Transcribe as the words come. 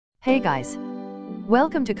Hey guys!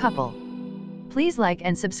 Welcome to Couple. Please like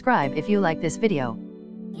and subscribe if you like this video.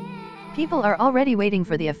 People are already waiting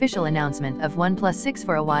for the official announcement of OnePlus 6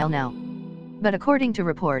 for a while now. But according to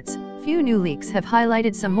reports, few new leaks have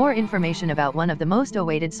highlighted some more information about one of the most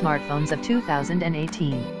awaited smartphones of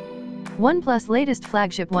 2018. OnePlus' latest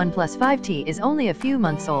flagship OnePlus 5T is only a few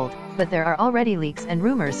months old, but there are already leaks and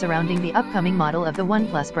rumors surrounding the upcoming model of the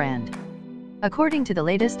OnePlus brand. According to the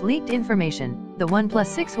latest leaked information, the OnePlus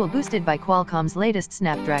 6 will be boosted by Qualcomm's latest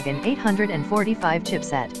Snapdragon 845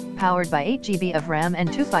 chipset, powered by 8GB of RAM and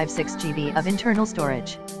 256GB of internal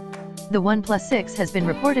storage. The OnePlus 6 has been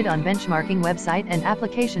reported on benchmarking website and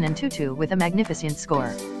application Antutu with a magnificent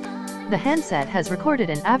score. The handset has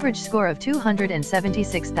recorded an average score of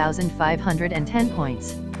 276,510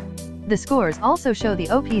 points. The scores also show the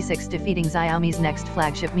OP6 defeating Xiaomi's next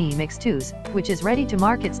flagship Mi Mix 2s, which is ready to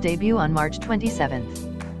mark its debut on March 27.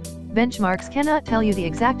 Benchmarks cannot tell you the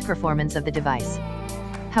exact performance of the device.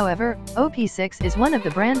 However, OP6 is one of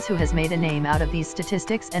the brands who has made a name out of these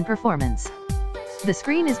statistics and performance. The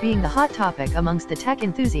screen is being the hot topic amongst the tech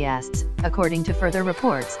enthusiasts. According to further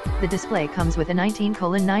reports, the display comes with a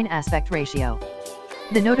 19:9 aspect ratio.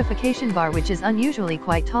 The notification bar, which is unusually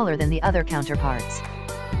quite taller than the other counterparts.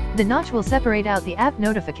 The notch will separate out the app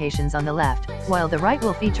notifications on the left, while the right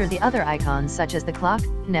will feature the other icons such as the clock,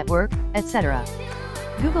 network, etc.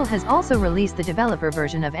 Google has also released the developer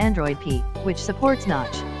version of Android P, which supports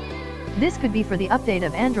notch. This could be for the update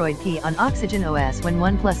of Android P on Oxygen OS when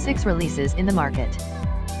OnePlus 6 releases in the market.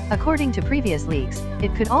 According to previous leaks,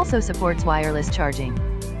 it could also support wireless charging.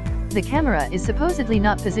 The camera is supposedly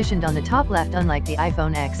not positioned on the top left unlike the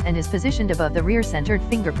iPhone X and is positioned above the rear-centered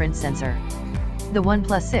fingerprint sensor. The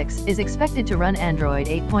OnePlus 6 is expected to run Android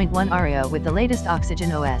 8.1 Oreo with the latest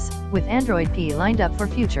Oxygen OS, with Android P lined up for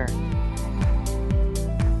future.